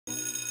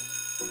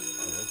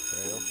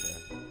Okay.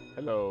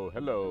 Hello,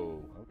 hello.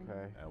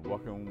 Okay. And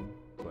welcome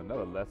to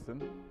another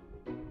lesson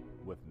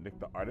with Nick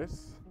the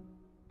Artist.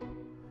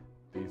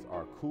 These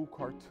are cool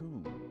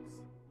cartoons.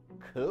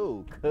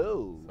 Cool.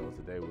 So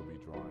today we'll be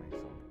drawing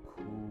some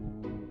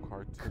cool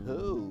cartoons.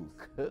 Cool.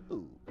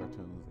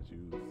 Cartoons that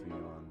you see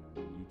on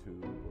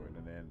YouTube or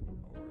internet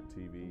or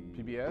TV.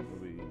 PBS?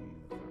 Movies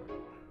or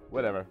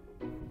whatever.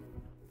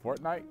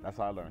 Fortnite, that's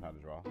how I learned how to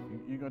draw.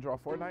 You gonna draw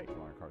Fortnite?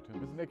 Drawing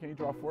cartoons. Mr. Nick, can you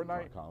draw Fortnite?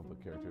 Drawing comic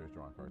book characters,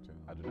 drawing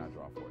cartoons. I do not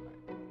draw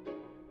Fortnite.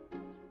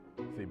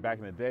 See, back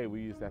in the day,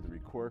 we used to have to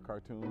record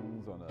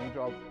cartoons on a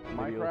Minecraft?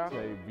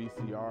 videotape,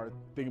 VCR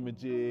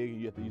thingamajig.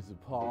 You have to use the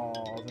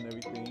pause and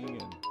everything.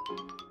 And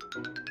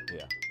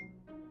yeah,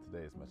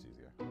 today is much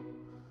easier.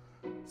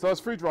 So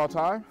it's free draw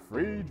time.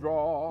 Free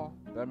draw.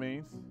 That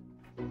means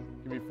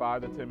give me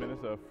 5 to 10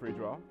 minutes of free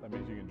draw. That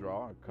means you can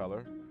draw a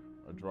color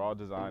or draw,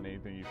 design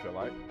anything you feel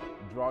like.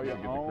 Draw your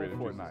own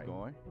Fortnite.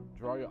 Going.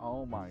 Draw your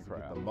own Minecraft.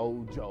 Get the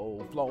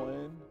mojo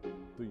flowing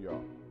through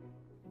your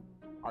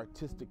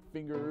artistic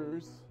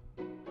fingers.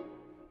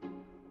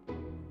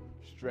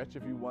 Stretch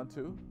if you want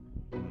to.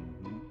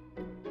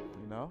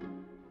 You know?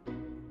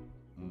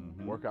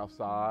 Work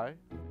outside.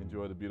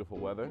 Enjoy the beautiful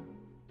weather.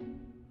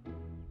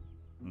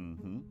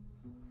 You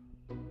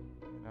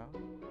know?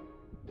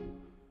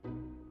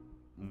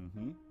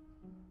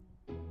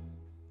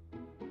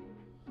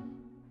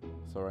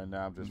 So right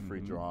now I'm just free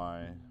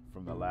drawing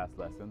from the last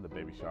lesson, the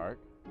baby shark.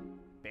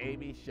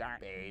 Baby shark.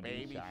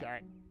 Baby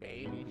shark.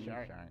 Baby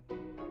shark.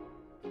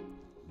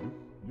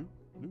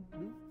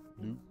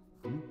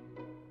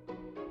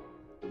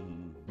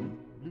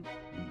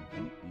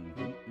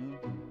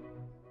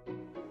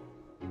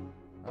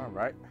 All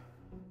right.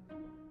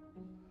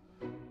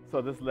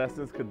 So this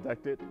lesson is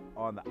conducted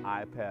on the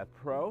iPad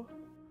Pro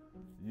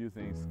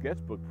using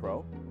Sketchbook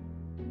Pro.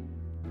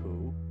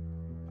 Cool.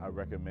 I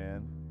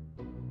recommend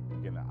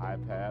getting an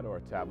iPad or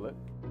a tablet.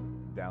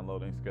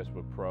 Downloading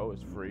Sketchbook Pro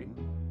is free.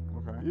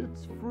 Okay.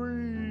 It's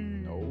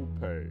free. No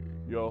pay.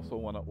 You also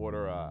want to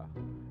order a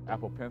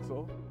Apple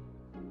Pencil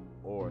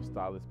or a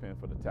stylus pen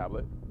for the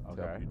tablet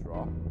to help you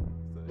draw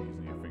instead of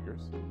using your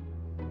fingers.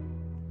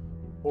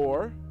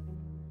 Or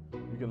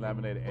you can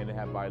laminate it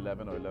 8.5 by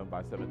 11 or 11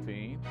 by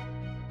 17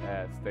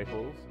 at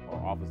Staples or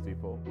Office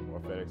Depot or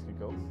FedEx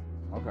Kinko's.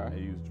 Okay. And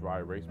use dry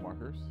erase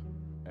markers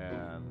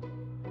and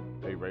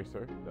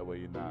eraser. That way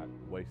you're not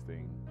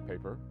wasting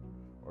paper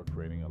or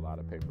creating a lot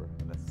of paper,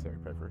 unnecessary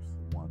papers.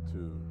 1,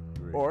 2,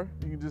 3. Or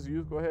you can just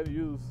go ahead and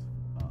use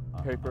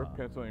paper,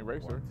 pencil, and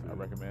eraser. 1, 2, I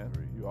recommend.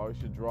 3. You always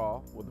should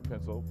draw with the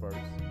pencil first.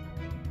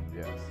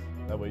 Yes.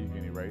 That way you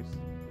can erase.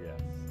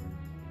 Yes.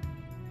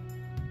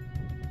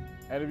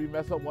 And if you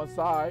mess up one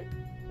side,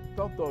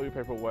 don't throw your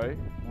paper away.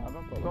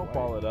 Don't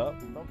ball it up.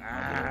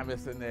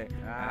 Mr. Nick.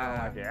 I don't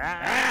like it.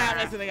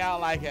 Mr. Nick, I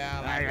don't like it.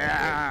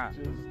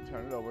 Just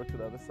turn it over to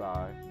the other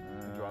side.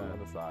 And draw the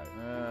other side.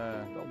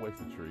 Don't waste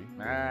the tree.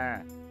 You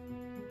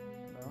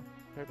know,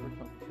 paper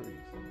comes from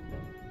trees.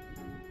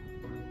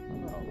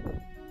 No.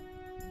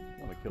 You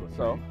want to kill a tree.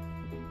 So,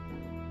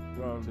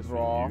 we're going to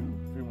draw a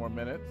few more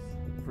minutes.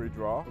 Free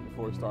draw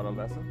before we start our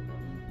lesson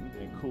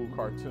in cool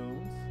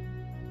cartoons.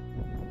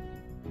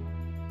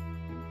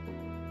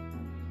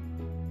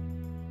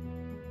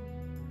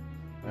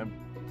 And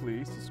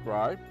please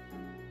subscribe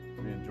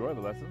if you enjoy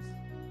the lessons.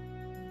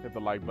 Hit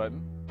the like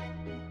button.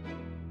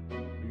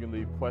 You can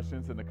leave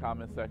questions in the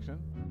comment section.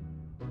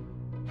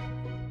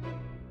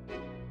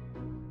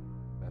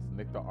 That's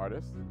Nick the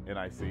Artist,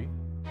 N-I-C,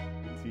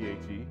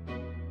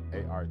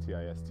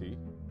 T-H-E-A-R-T-I-S-T.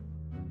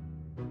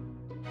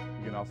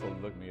 You can also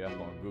look me up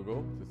on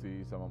Google to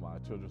see some of my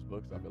children's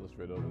books I've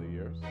illustrated over the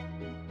years,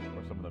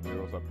 or some of the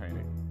murals I've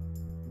painted,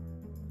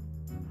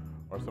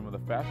 or some of the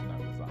fashion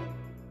I've designed.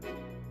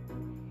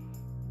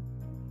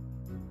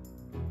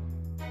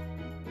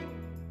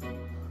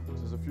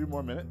 Just a few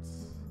more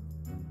minutes.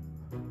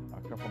 I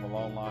come from a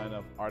long line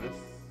of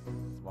artists.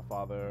 My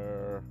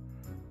father,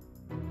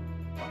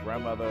 my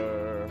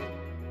grandmother,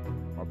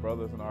 my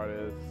brother's an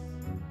artist,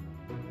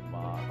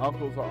 my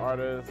uncles are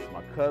artists,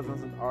 my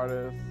cousin's an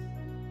artist.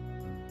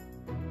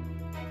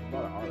 There's a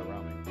lot of art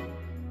around me.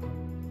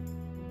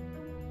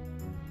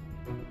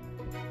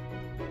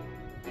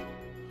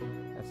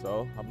 And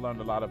so I've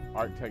learned a lot of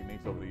art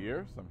techniques over the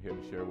years. I'm here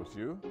to share with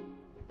you.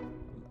 I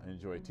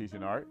enjoy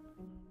teaching art.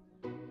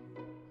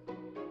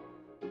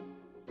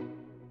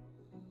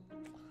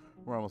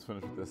 We're almost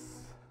finished with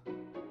this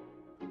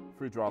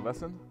free draw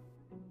lesson.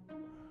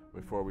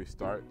 Before we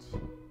start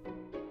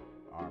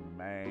our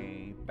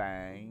main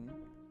thing,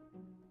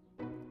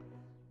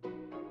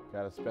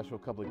 got a special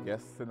couple of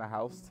guests in the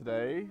house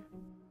today.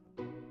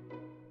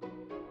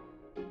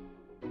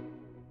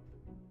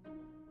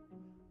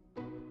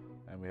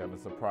 And we have a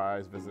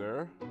surprise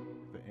visitor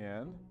at the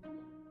end.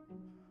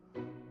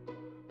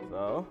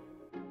 So,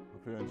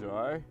 hope you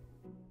enjoy.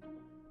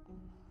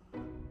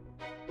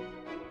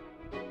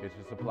 Get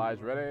your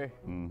supplies ready.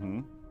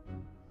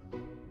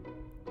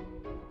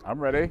 I'm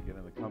ready. Get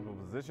in the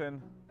comfortable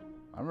position.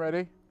 I'm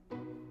ready.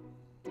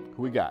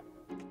 Who we got?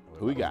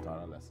 Who we got? Start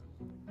our lesson.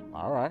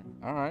 All right.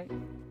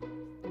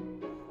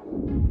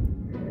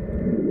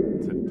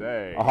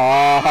 Today. Oh.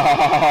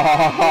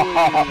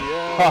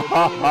 All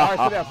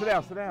right, sit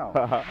down. Sit down.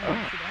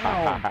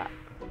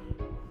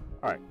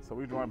 All right, so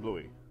we're drawing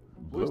Bluey.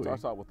 Bluey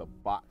starts out with a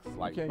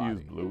box-like You can't body.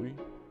 use Bluey.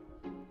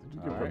 Did you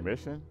get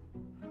permission?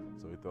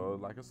 So we throw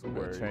it like a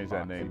square. Change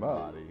that name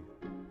up. Body.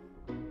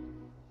 All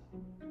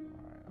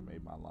right, I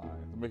made my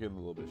lines. Make it a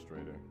little bit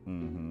straighter.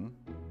 Mm-hmm.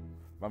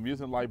 I'm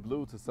using light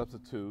blue to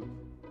substitute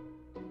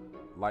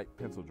light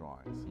pencil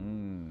drawings.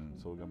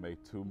 Mm. So we're gonna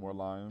make 2 more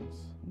lines,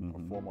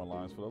 or 4 more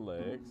lines for the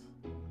legs.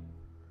 Then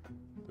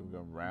we're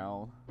gonna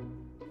round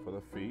for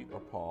the feet or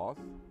paws.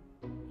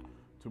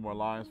 2 more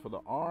lines for the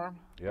arm.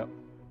 Yep.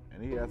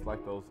 And he has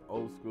like those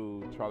old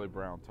school Charlie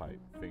Brown type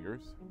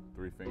fingers,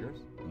 3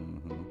 fingers.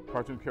 Mm-hmm.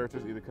 Cartoon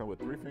characters either come with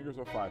 3 fingers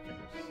or 5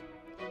 fingers.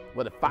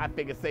 What did 5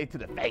 fingers say to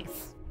the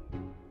face?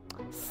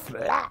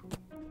 Slap.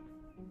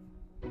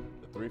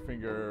 The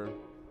 3-finger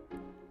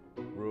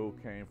rule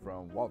came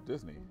from Walt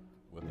Disney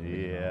with the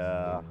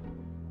Yeah.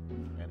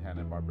 and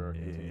Hanna-Barbera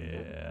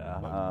continued.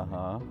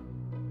 Yeah.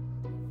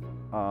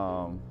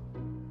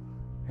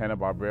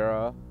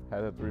 Hanna-Barbera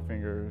had the 3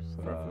 fingers.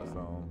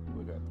 Flintstone,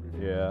 look at 3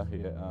 fingers.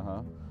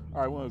 Yeah. All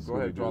right, we're gonna go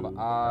ahead and draw the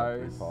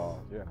eyes.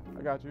 Yeah,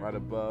 I got you. Right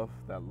above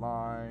that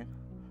line.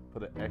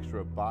 Put an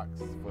extra box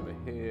for the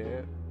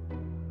head.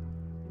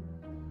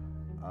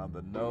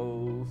 The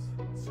nose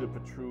should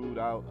protrude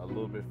out a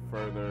little bit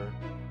further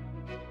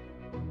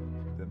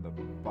than the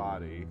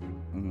body.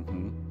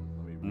 Mm-hmm.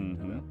 Let me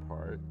redo that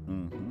part.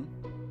 Mm-hmm.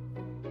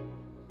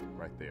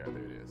 Right there.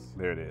 There it is.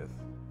 There it is.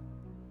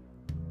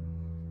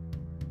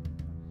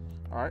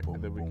 All right, Boom,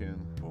 and then we boom, can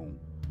boom.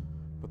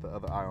 put the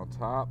other eye on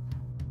top.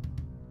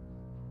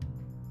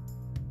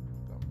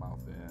 The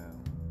mouth in.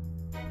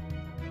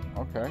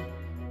 Okay.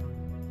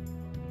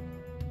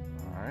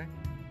 All right.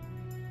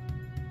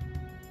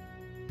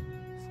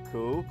 It's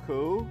cool.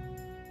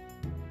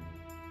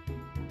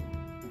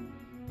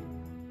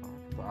 All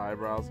right, put the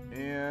eyebrows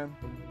in.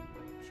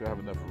 Should have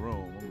enough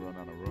room. I'm running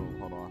out of room.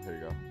 Hold on. Here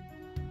you go.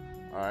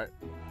 All right.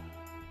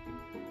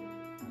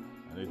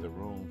 I need the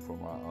room for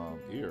my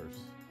ears.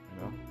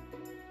 You know.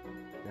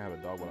 Can't have a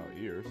dog without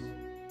ears.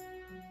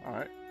 All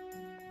right.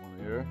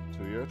 1 ear,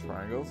 2 ear,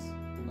 triangles.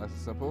 Nice and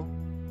simple.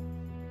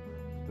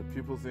 The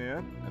pupils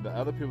in, and the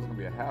other pupil's gonna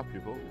be a half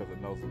pupil because the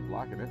nose is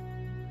blocking it.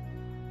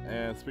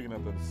 And speaking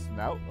of the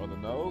snout or the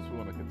nose, we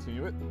want to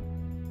continue it.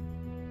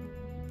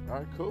 All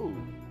right, cool.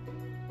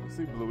 You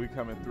see Bluey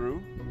coming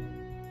through.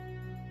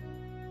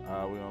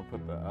 We're gonna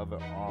put the other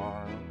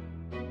arm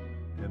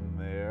in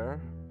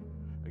there.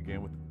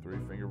 Again with the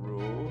 3-finger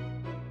rule.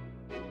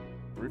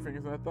 3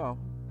 fingers and a thumb.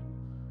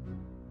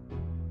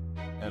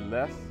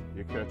 Unless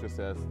your character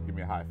says, give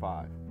me a high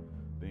 5.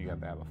 Then you have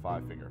to have a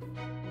 5-finger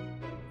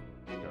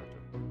character.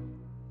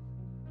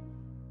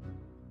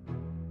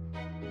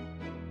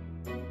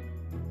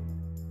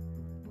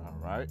 All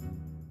right. It's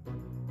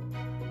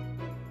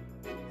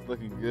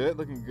looking good.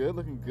 Go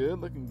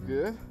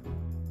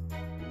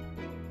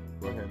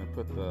ahead and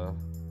put the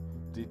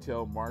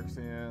detail marks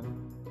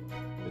in,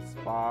 the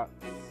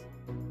spots,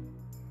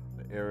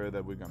 the area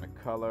that we're gonna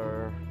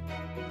color. We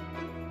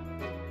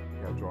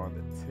gotta draw on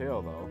the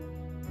tail though.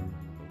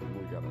 We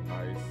got a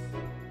nice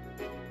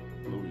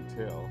bluey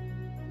tail.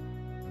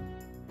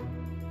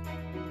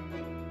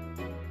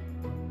 There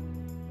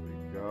we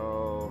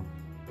go.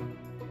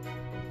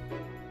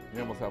 He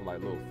almost have like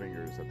little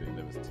fingers at the end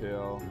of his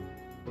tail.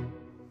 We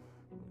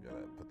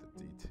gotta put the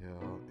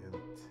detail in the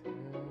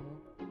tail.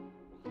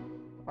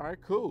 All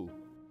right, cool.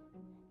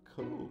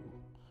 Put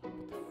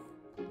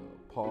the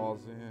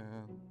paws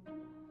in.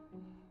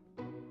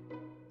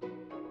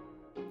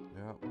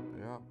 Yep.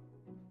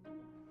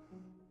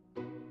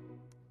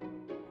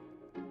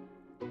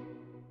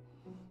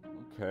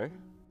 Okay.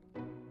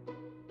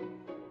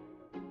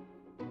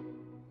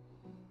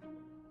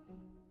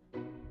 I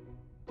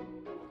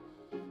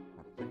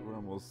think we're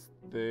almost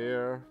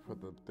there. Put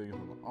the things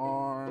on the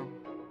arm.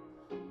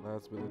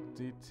 Last bit of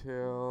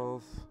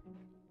details.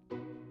 And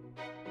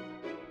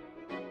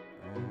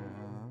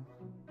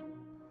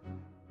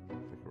I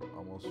think we're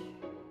almost,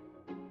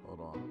 hold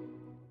on.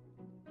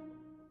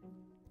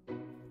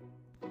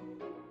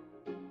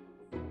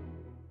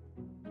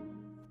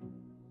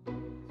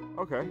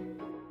 Okay.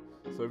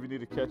 So if you need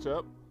to catch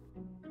up,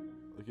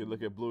 you can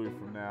look at Bluey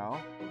from now.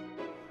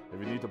 If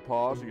you need to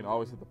pause, you can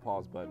always hit the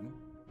pause button.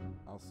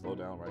 I'll slow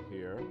down right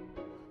here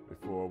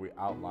before we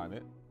outline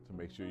it to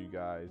make sure you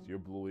guys, your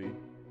Bluey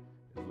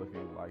is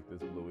looking like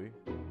this Bluey.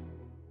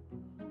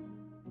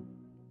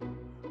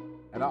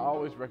 And I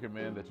always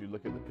recommend that you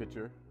look at the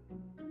picture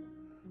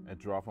and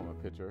draw from a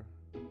picture.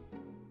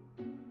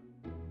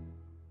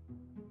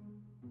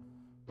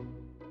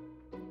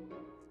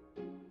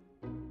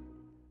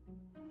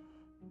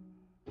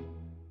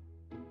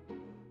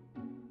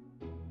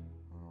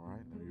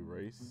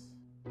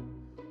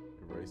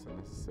 Erase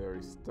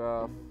unnecessary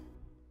stuff.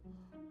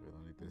 We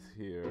don't need this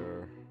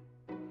here.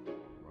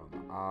 Around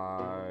the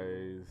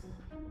eyes.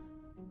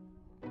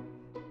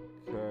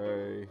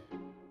 Okay.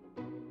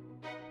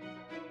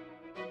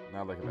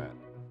 Now look at that.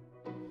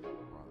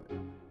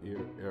 Around the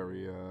ear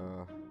area.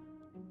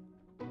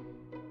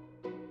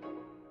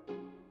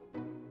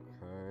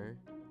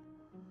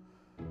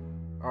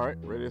 All right,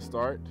 ready to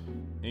start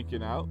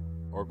inking out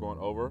or going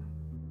over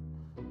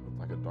with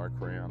like a dark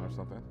crayon or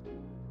something.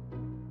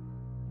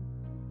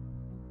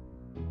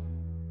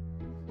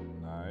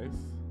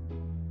 Nice.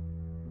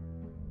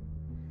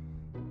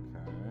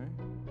 Okay.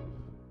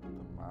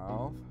 The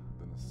mouth,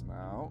 then the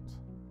snout.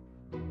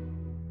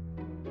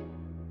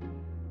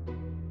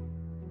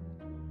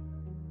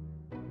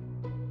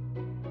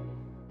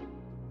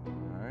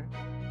 All right.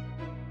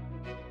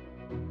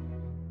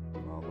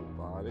 All the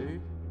body.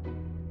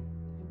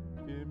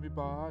 Give me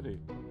body.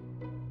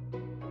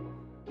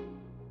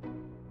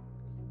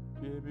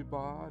 Give me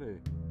body.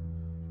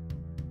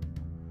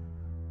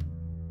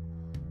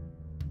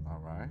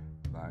 All right.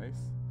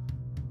 Nice.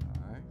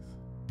 Nice.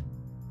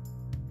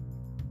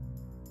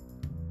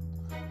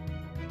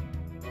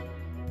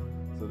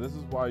 So this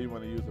is why you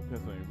want to use a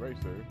pencil and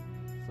eraser.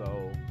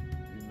 So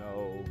you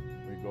know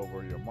when you go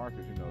over your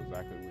markers, you know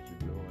exactly what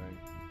you're doing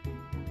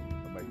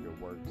to make your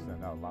work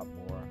stand out a lot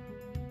more.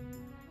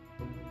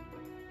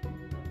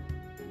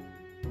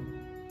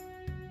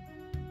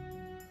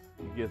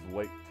 It gives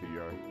weight to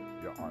your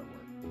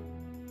artwork,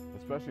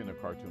 especially in the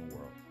cartoon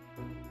world.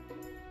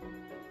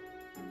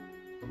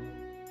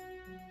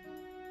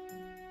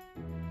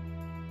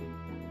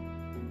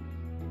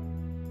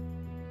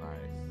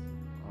 Nice.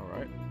 All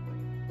right.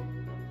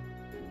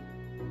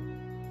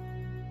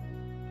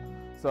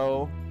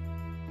 So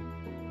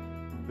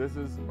this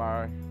is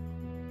my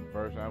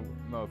version. I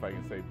don't know if I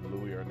can say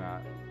bluey or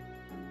not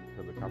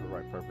because of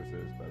copyright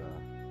purposes, but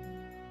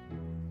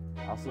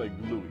I'll say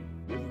gluey.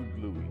 This is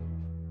gluey.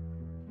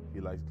 He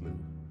likes glue.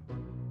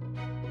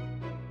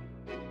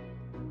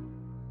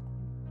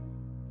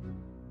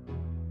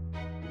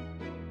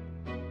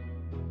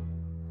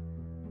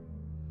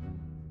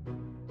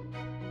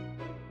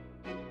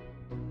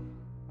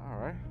 All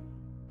right.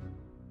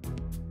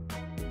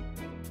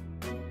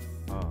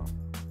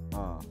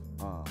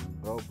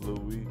 Go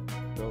bluey.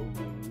 Go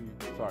bluey.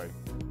 Sorry.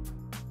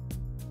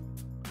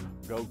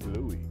 Go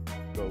gluey.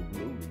 Go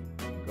gluey.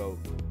 Go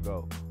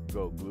gluey.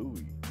 Go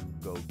gluey.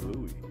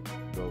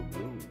 Go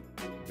gluey.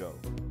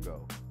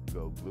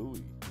 Go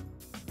gluey.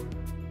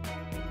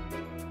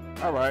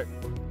 All right,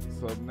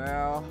 so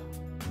now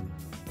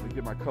let me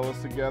get my colors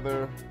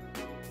together.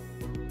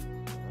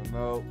 Oh,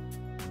 no,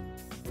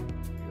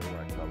 get the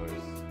right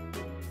colors.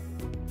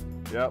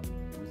 Yep,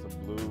 give me some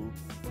blue,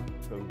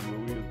 because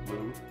gluey is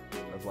blue.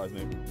 That's why his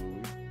name is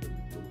Bluey.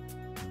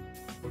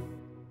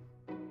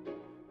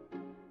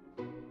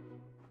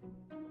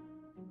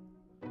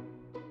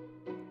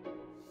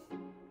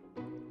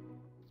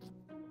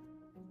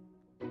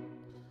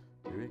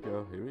 Here we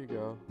go, here we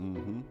go.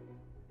 Mm-hmm.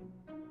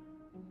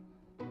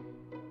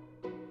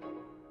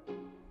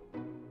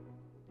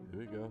 Here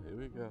we go, here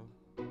we go.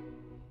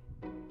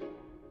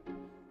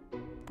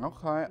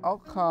 Okay,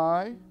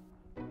 okay.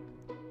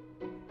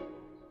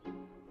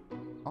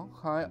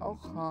 Okay,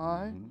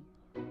 okay.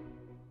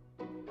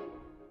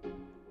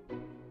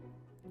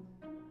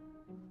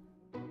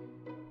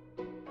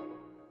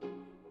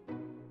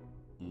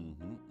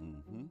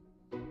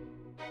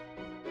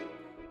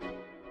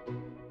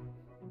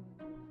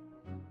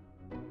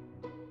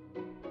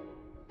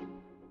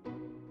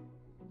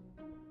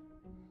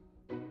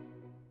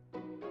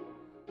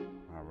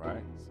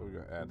 Alright, so we're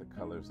gonna add the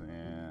colors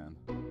in.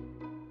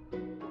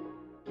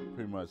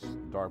 Pretty much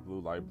dark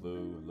blue, light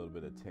blue, a little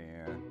bit of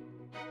tan.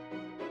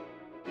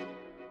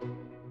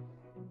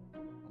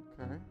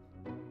 Okay.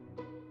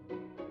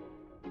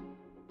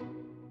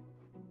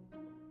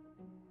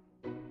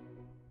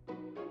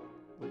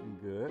 Looking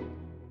good.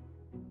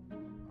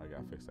 I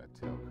gotta fix that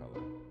tail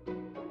color.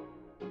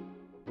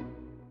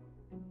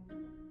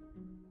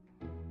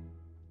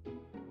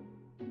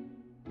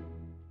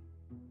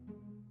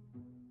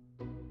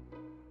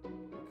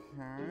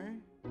 Okay.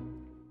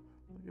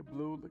 Look at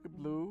blue, look at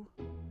blue.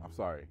 I'm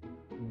sorry,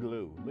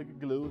 glue. Look at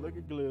glue, look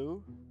at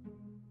glue.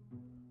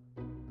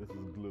 This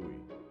is gluey,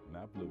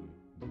 not bluey,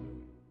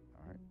 gluey.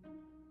 All right.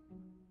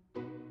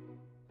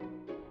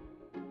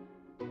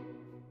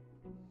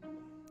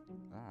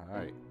 All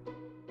right.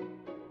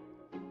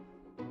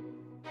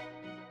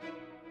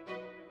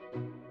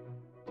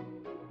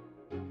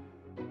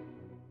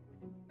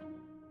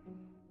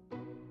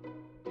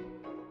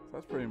 So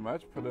that's pretty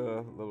much. Put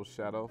a little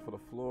shadow for the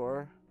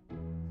floor.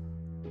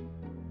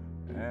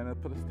 And I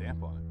put a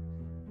stamp on it.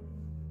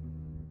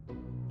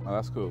 Oh,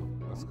 that's cool.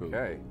 That's cool.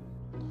 Okay.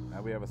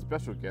 Now we have a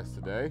special guest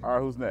today. All right,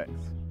 who's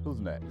next? Who's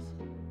next?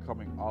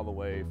 Coming all the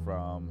way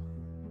from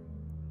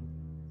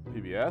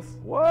PBS.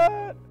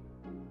 What?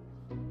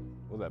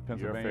 Was that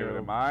Pennsylvania? Your favorite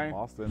of mine?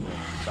 Austin.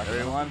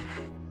 Everyone?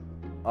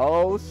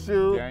 Oh,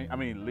 shoot.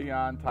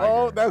 Leon Tiger.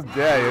 Oh, that's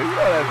Daniel. You know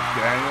that's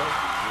Daniel.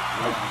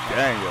 That's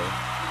Daniel.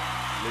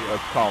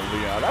 Let's call him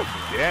Leon. That's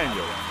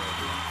Daniel.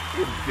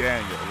 It's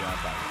Daniel. Leon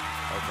Tiger.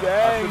 Okay.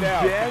 Dang,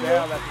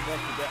 Daniel. That's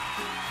enough for that.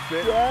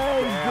 Daniel.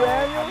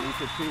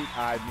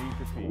 I need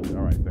to pee.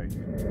 All right, thank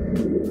you.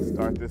 Let's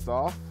start this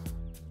off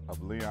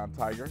of Leon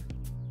Tiger.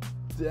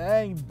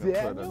 Dang,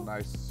 Daniel. Put a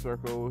nice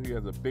circle. He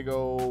has a big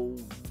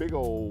old head.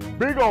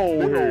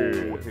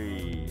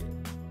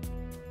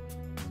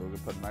 So we're we're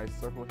gonna put a nice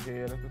circle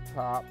head at the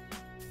top.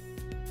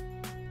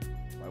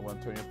 Might want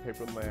to turn your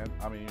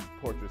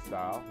portrait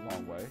style,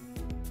 long way.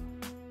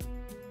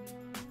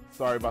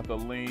 Sorry about the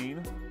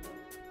lean.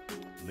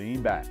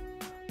 Lean back,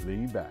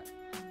 lean back.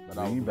 But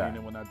I was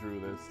leaning when I drew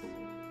this.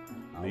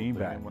 Lean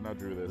back when I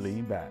drew this.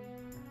 Lean back.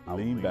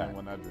 Lean back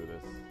when I drew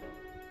this.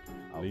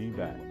 Lean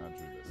back when I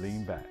drew this.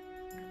 Lean back.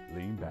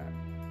 Lean back.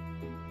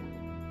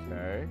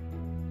 Okay.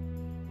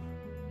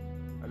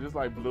 I just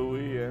like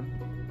Bluey and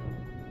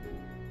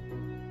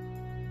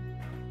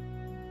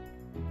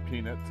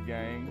Peanuts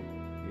gang.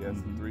 He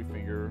has the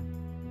 3-finger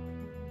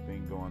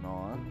thing going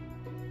on.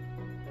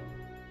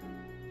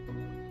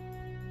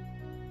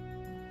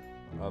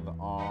 Other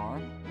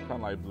arm, kind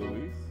of like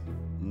Bluey's.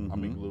 I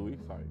mean Gluey,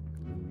 sorry.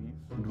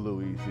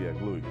 Gluey's, yeah,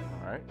 Gluey's,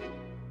 all right.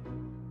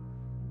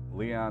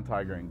 Leon,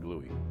 Tiger, and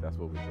Gluey, that's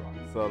what we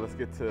draw. So let's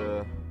get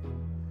to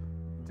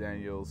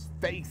Daniel's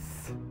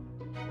face.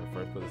 We'll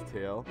first put his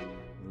tail.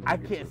 I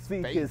can't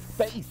see his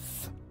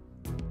face.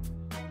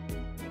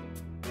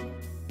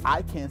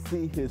 I can't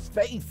see his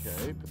face.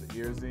 Okay, put the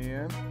ears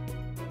in.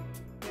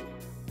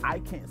 I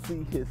can't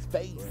see his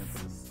face. Go ahead and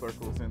put the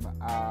circles in the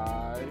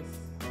eyes.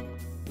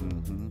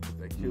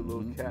 That cute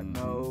little cat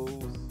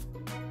nose.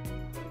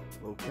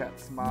 Little cat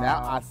smile.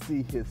 Now I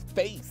see his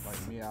face.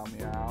 Like meow,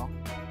 meow.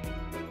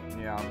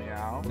 Meow,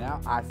 meow.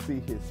 Now I see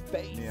his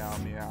face. Meow,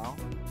 meow.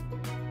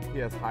 He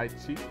has high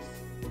cheeks.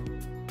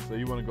 So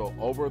you want to go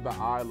over the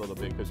eye a little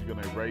bit because you're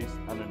going to erase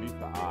underneath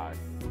the eye.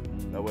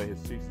 That way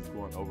his cheeks is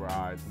going over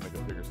eyes to make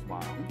a bigger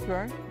smile.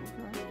 Okay,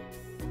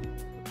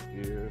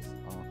 okay. Ears,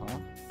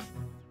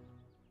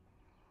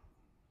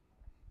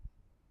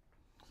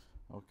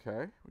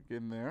 Okay, we're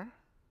getting there.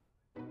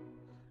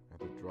 Got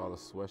to draw the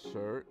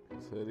sweatshirt.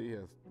 His hoodie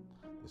has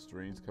the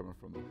strings coming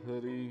from the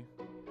hoodie.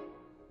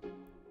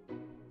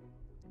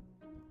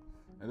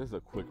 And this is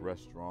a quick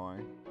rush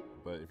drawing,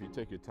 but if you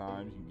take your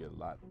time, you can get a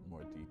lot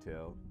more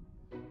detailed.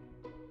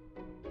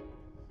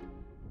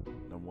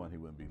 Number one, he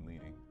wouldn't be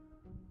leaning.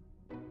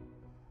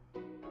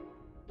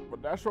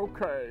 But that's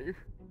okay.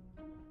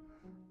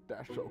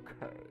 That's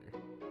okay.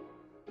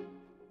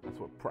 That's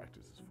what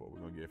practice is for. We're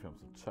gonna give him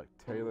some Chuck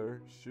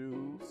Taylor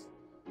shoes.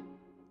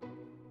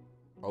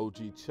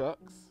 OG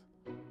Chucks,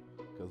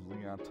 because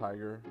Leon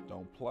Tiger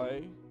don't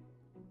play.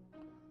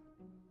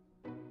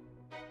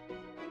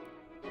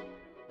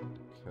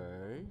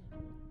 Okay.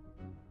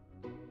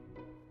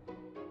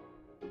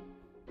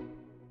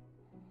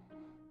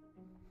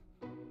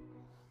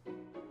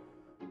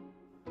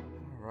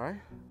 All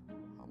right.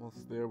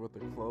 Almost there with the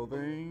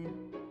clothing.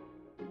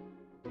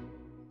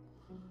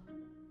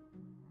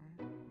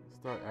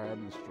 Start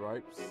adding the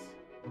stripes.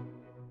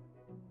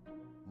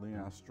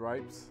 Leon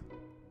stripes.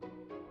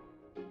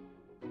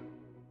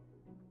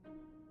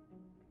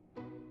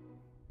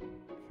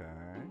 Okay.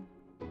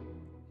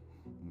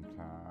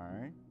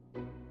 Okay.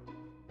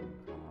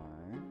 Okay.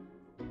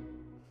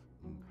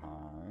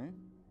 Okay.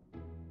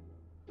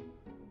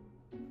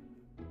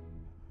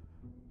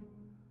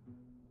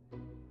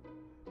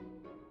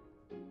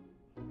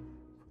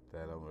 Put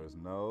that over his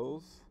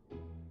nose.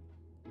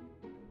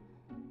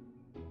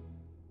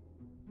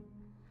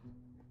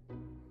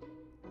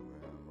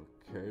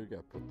 Okay, we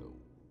gotta put the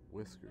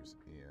whiskers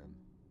in.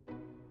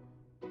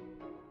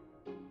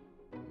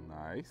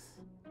 Nice.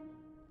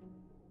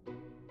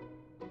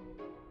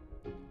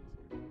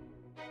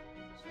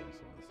 Straighten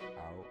some of this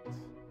out.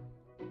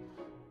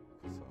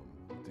 Put some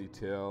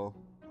detail,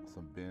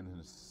 some bend in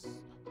his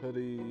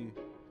hoodie.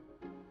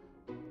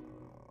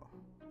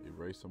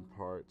 Erase some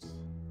parts.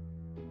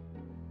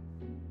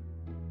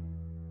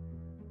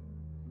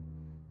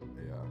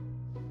 Yeah.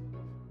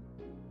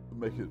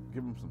 Make it,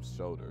 give him some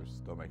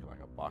shoulders. Don't make it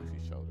like a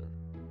boxy shoulder.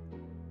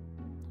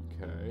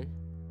 Okay.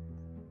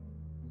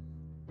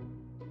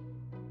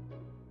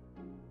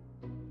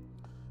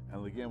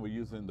 And again, we're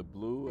using the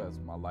blue as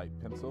my light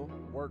pencil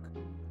work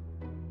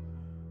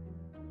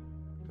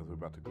because we're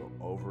about to go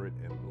over it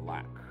in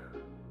black.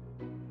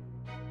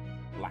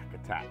 Black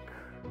attack.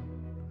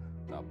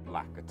 The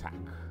black attack.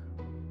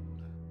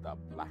 The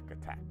black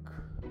attack.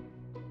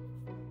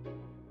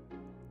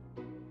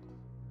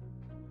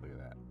 Look at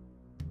that.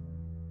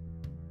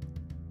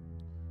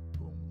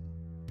 Boom,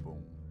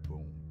 boom,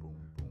 boom, boom,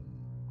 boom,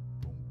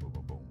 boom, boom, boom,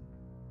 boom,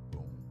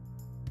 boom,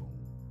 boom,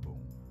 boom,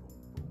 boom.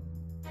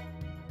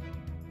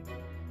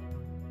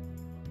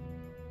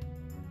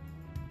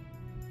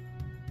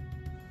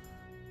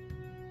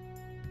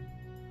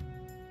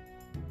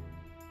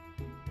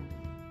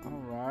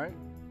 All right.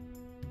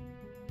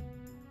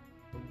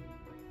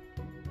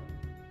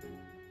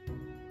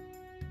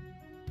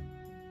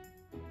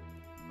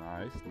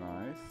 Nice,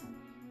 nice.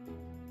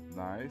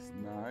 Nice,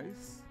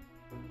 nice.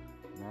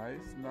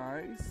 Nice,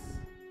 nice.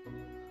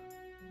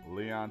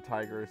 Leon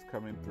Tiger is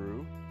coming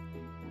through.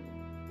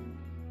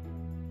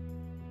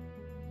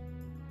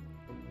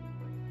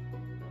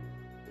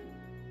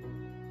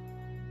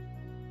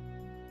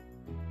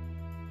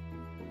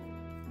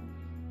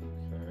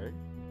 Okay.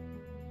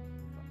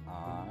 The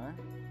eye.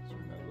 Let's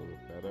bring that a little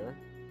bit better.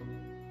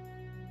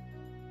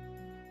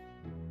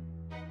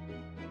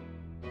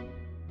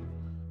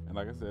 And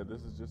like I said,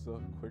 this is just a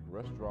quick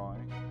rush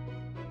drawing.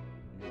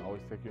 You can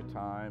always take your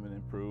time and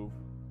improve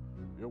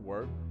your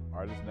work.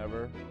 Art is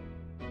never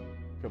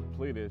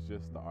completed, it's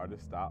just the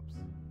artist stops.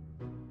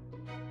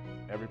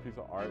 Every piece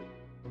of art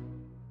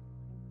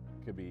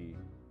could be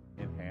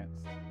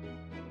enhanced.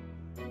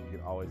 You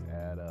can always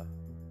add a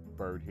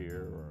bird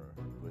here or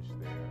a bush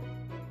there,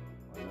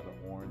 or another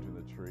orange in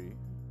the tree,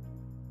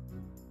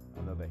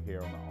 another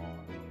hair on the arm,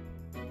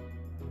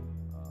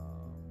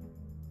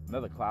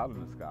 another cloud in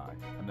the sky,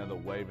 another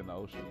wave in the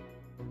ocean.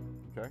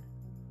 Okay?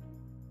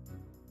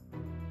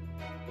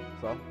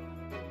 So,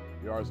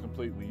 your art is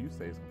complete when you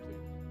say it's complete,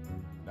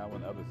 not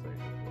when others say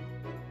it's complete.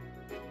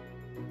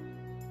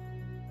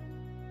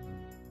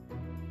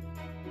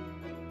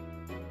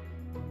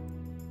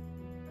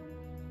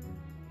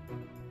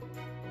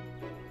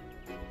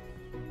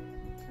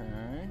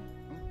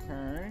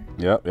 Okay.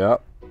 Yep.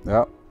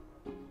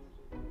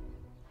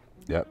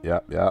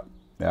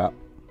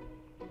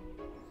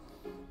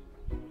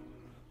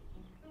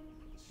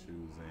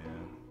 Shoes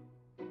in.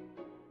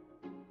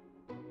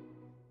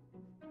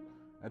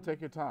 And take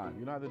your time.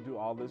 You don't have to do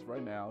all this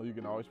right now. You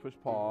can always push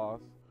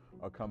pause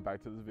or come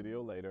back to this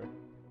video later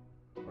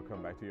or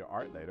come back to your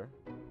art later,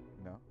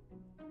 you know.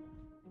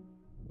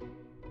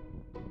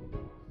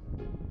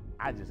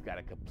 I just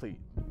gotta complete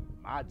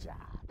my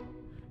job,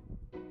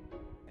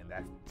 and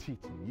that's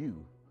teaching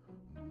you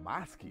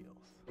my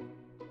skills.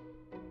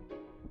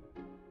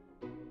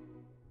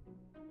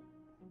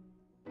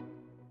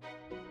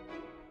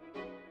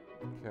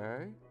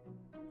 Okay.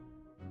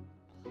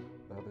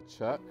 Another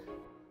Chuck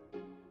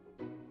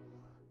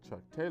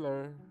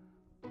Taylor.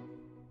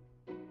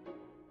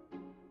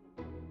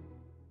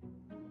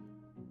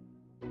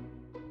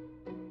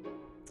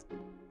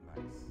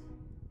 Nice.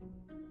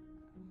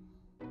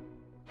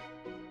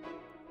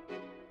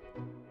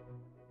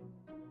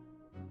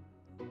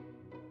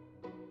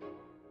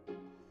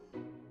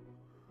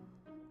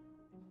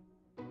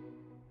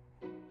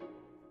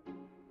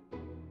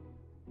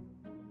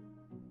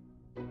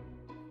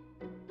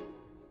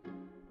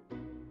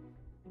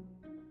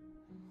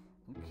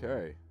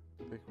 Okay,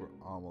 I think we're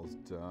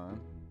almost done.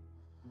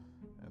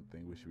 I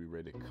think we should be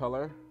ready to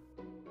color.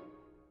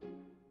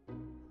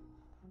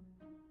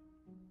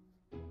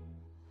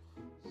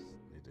 Just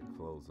need to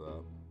close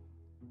up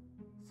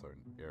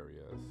certain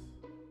areas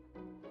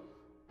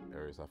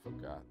I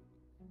forgot.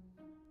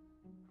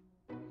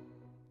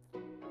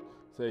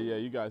 So yeah,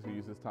 you guys can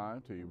use this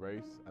time to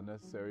erase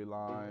unnecessary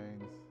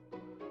lines,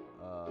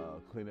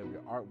 clean up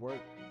your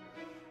artwork,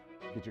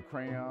 get your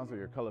crayons or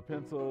your color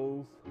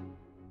pencils.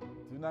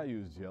 Do not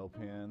use gel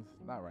pens,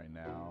 not right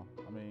now.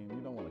 I mean,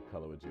 you don't want to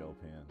color with gel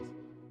pens.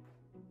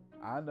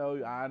 I know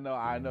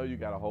you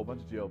got a whole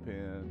bunch of gel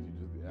pens.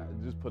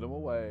 You just put them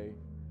away.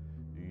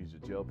 You use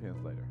your gel pens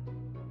later.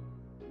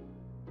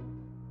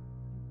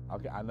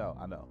 Okay, I know.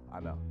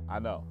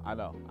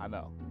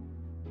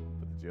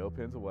 Put the gel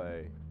pens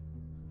away.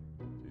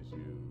 Just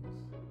use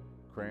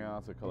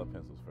crayons or color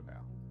pencils for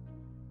now.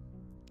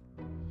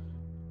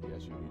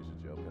 Yes, you can use your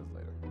gel pens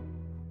later.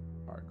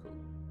 All right, cool.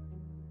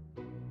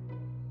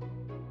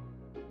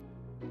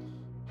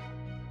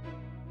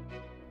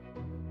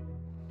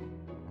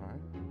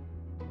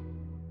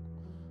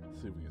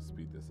 See if we can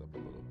speed this up a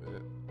little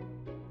bit.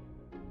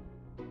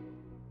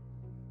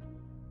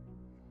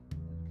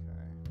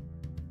 Okay.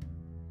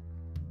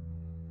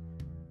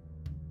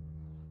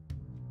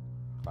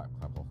 Clap.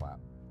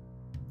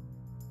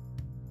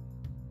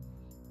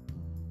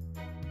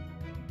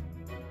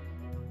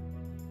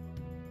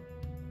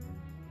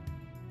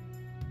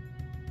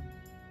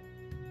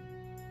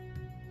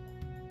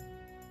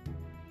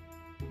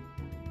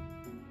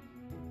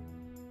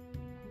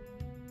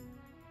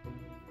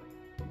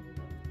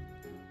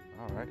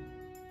 All right.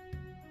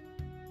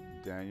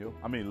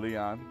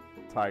 Leon,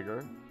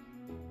 Tiger.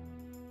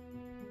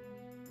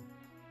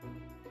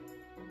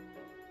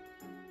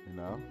 You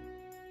know,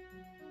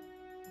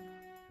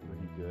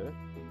 looking good.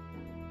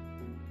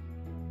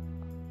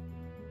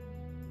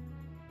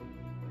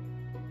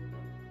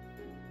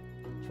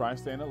 Try and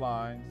stay in the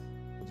lines,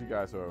 but you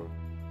guys are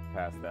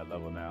past that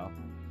level now.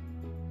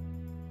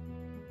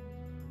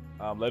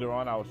 Later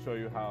on, I will show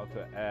you how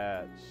to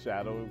add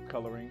shadow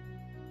coloring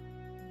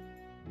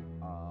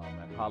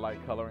and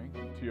highlight coloring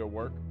to your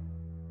work.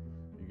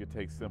 You could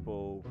take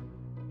simple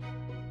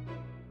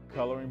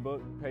coloring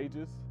book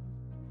pages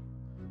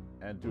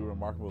and do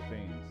remarkable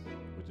things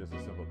with just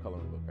a simple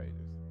coloring book pages.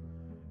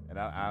 And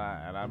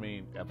I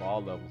mean at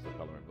all levels of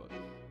coloring books.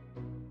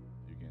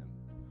 You can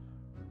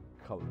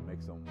color,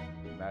 make some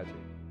magic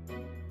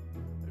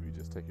if you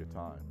just take your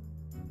time.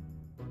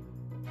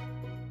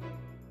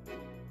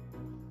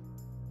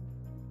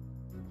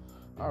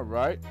 All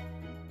right,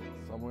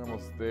 so we're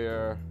almost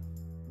there.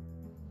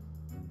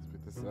 Let's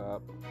pick this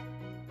up.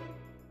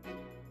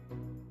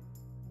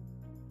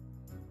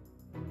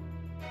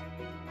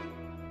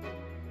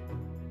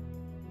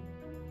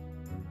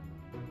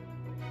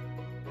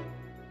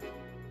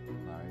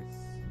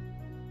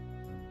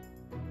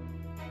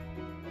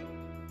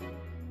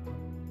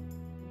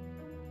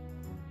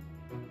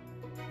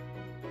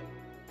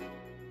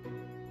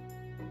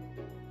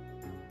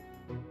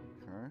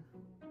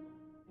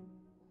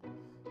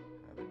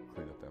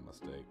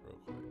 mistake real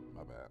quick.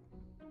 My bad.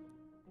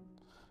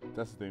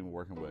 That's the thing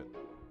working with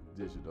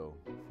digital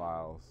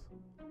files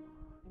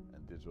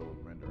and digital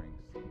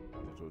renderings,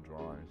 digital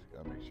drawings. You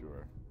gotta make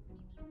sure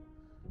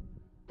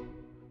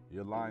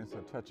your lines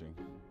are touching.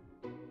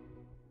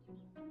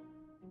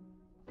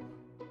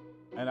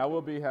 And I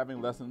will be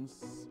having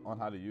lessons on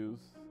how to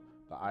use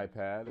the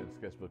iPad and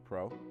Sketchbook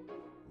Pro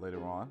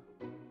later on.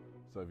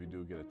 So if you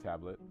do get a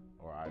tablet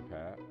or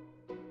iPad,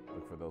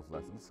 look for those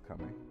lessons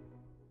coming.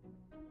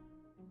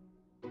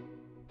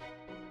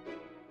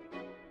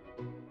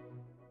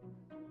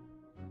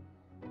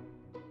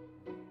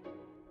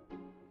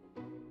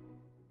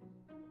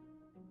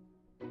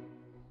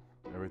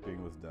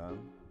 Everything was done.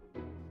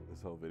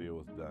 This whole video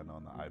was done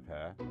on the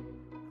iPad,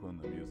 including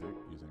the music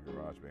using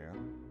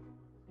GarageBand.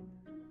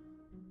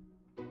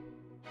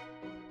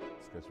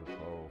 Sketchbook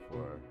Pro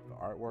for the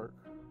artwork,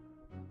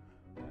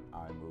 and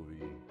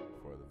iMovie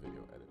for the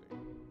video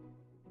editing.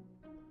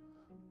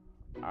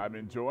 I'm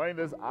enjoying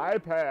this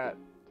iPad.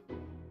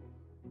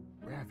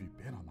 Where have you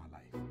been all my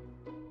life?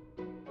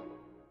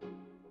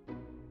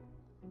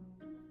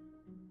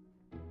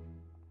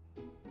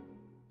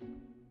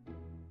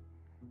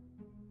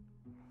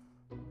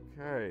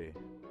 Okay,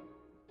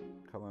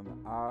 coloring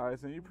the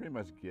eyes, and you pretty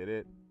much get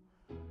it.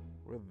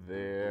 We're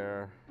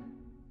there.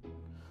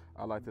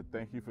 I'd like to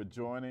thank you for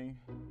joining.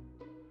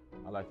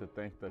 I'd like to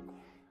thank the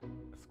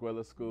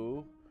Escuela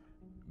School,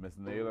 Miss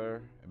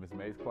Naylor and Miss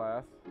May's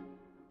class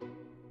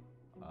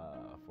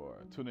for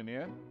tuning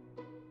in.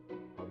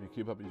 Hope you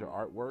keep up with your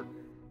artwork.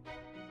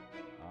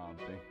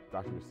 Thank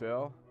Dr.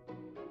 Russell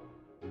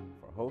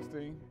for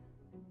hosting.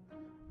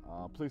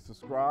 Please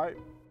subscribe,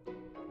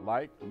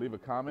 like, leave a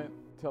comment,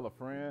 tell a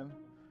friend.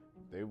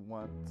 They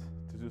want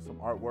to do some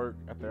artwork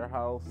at their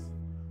house.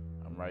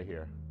 I'm right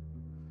here.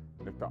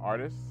 Nick the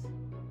Artist.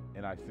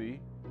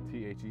 NICTHEARTIST,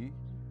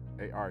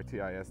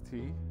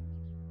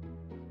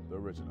 the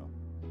original.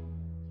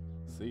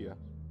 See ya.